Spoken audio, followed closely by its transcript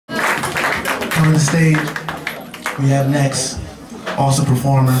Coming to the stage, we have next, awesome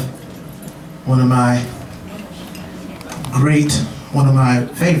performer, one of my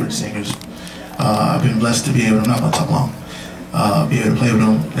favorite singers. I've been blessed to be able to, I'm not gonna talk long, be able to play with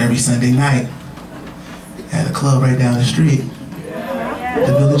him every Sunday night at a club right down the street,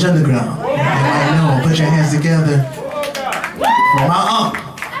 the Village Underground. You might know, put your hands together for my uncle.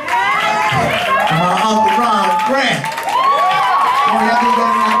 For my Uncle Ron Grant. Come on, y'all do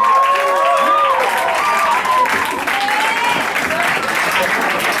that now.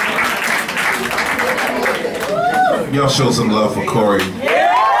 Y'all show some love for Corey. As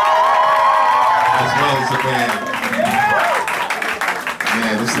well as the band.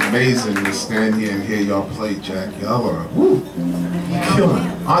 Man, it's amazing to stand here and hear y'all play, Jack. Y'all are, woo, killing.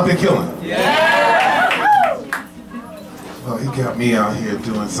 Aren't they killing? Well, he got me out here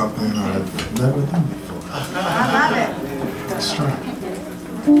doing something I've never done before. I love it. That's right.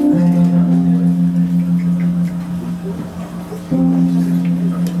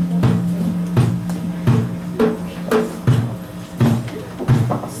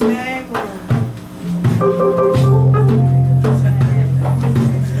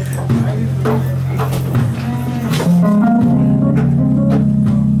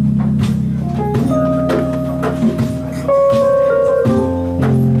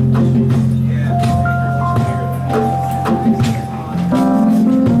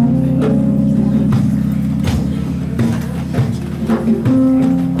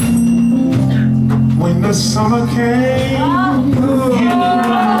 The summer came, you were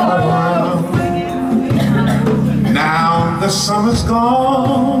around. Now the summer's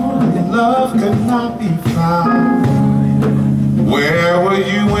gone, and love could not be found. Where were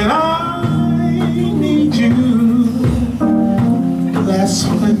you when I need you? Last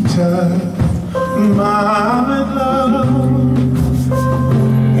winter, my love.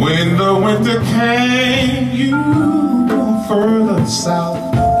 When the winter came, you moved further south,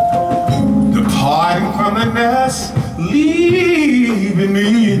 departing from the nest, leaving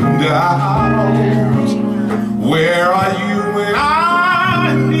me in doubt. Where are you